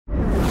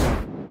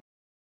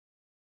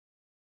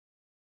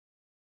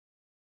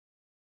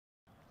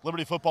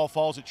Liberty football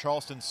falls at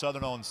Charleston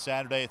Southern on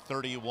Saturday,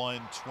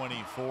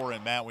 31-24.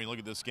 And Matt, when you look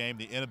at this game,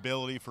 the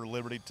inability for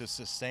Liberty to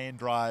sustain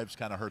drives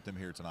kind of hurt them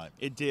here tonight.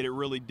 It did. It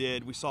really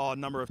did. We saw a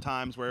number of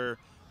times where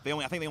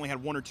I think they only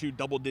had one or two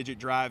double-digit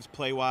drives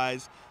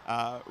play-wise.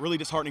 Really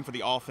disheartening for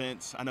the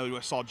offense. I know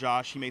I saw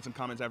Josh. He made some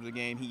comments after the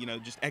game.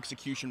 Just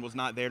execution was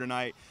not there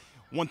tonight.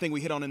 One thing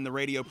we hit on in the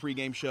radio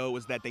pregame show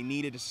was that they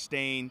needed to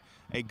sustain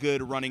a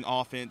good running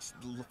offense.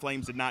 The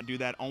Flames did not do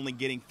that, only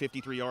getting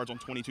 53 yards on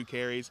 22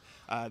 carries.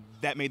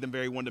 That made them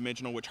very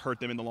one-dimensional, which hurt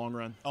them in the long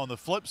run. On the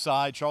flip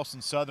side,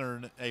 Charleston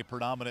Southern, a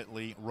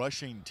predominantly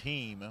rushing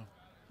team,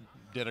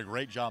 did a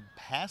great job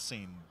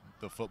passing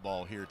the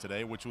football here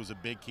today, which was a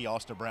big key.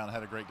 Austin Brown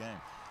had a great game.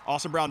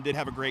 Austin Brown did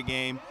have a great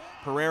game.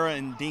 Pereira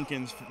and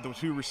Dinkins, the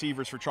two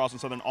receivers for Charleston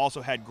Southern,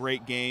 also had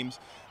great games.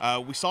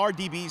 We saw our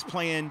DBs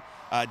playing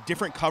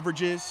different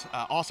coverages.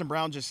 Austin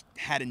Brown just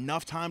had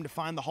enough time to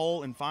find the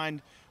hole and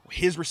find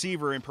his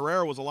receiver, and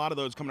Pereira was a lot of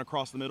those coming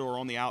across the middle or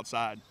on the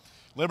outside.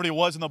 Liberty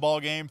was in the ball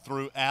game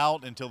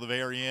throughout until the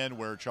very end,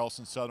 where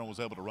Charleston Southern was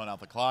able to run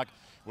out the clock.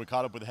 We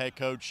caught up with head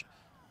coach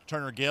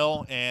Turner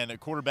Gill and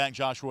quarterback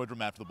Josh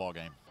Woodrum after the ball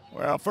game.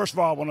 Well, first of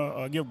all, I want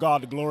to give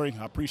God the glory.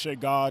 I appreciate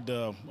God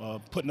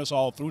putting us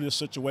all through this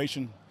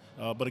situation.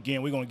 But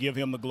again, we're going to give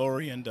him the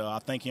glory, and I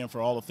thank him for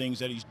all the things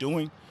that he's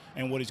doing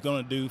and what he's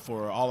going to do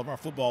for all of our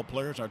football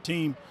players, our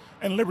team,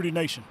 and Liberty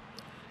Nation.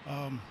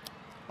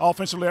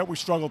 Offensively, we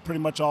struggled pretty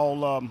much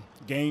all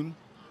game.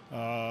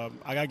 I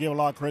got to give a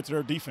lot of credit to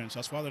their defense.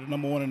 That's why they're the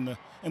number one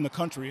in the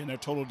country in their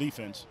total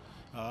defense.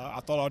 I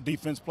thought our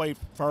defense played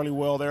fairly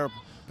well there,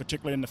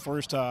 particularly in the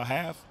first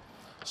half.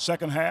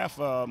 Second half,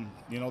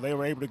 they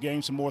were able to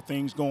gain some more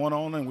things going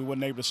on, and we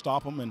weren't able to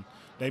stop them, and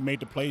they made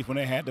the plays when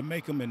they had to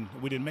make them, and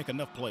we didn't make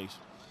enough plays.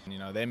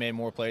 They made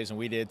more plays than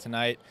we did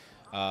tonight.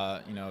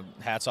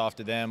 Hats off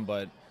to them,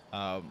 but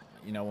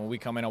when we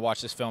come in and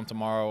watch this film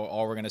tomorrow,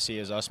 all we're going to see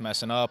is us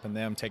messing up and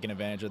them taking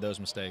advantage of those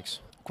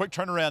mistakes. Quick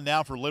turnaround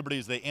now for Liberty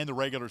as they end the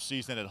regular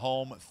season at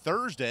home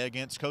Thursday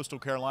against Coastal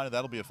Carolina.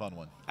 That'll be a fun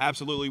one.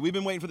 Absolutely. We've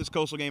been waiting for this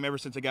Coastal game ever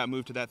since it got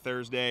moved to that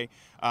Thursday.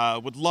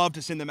 Would love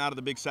to send them out of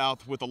the Big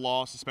South with a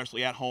loss,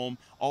 especially at home.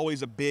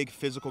 Always a big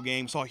physical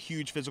game. Saw a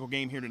huge physical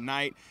game here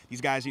tonight.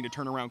 These guys need to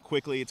turn around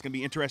quickly. It's going to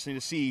be interesting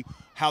to see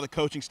how the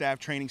coaching staff,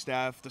 training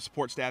staff, the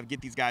support staff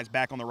get these guys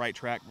back on the right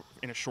track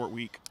in a short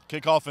week.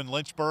 Kickoff in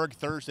Lynchburg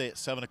Thursday at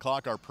 7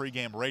 o'clock. Our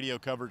pregame radio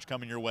coverage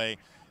coming your way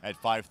at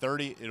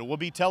 5:30. It will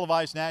be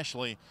televised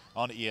nationally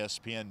on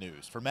ESPN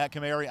News. For Matt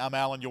Camary, I'm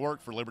Alan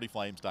York for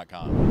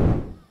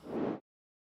LibertyFlames.com.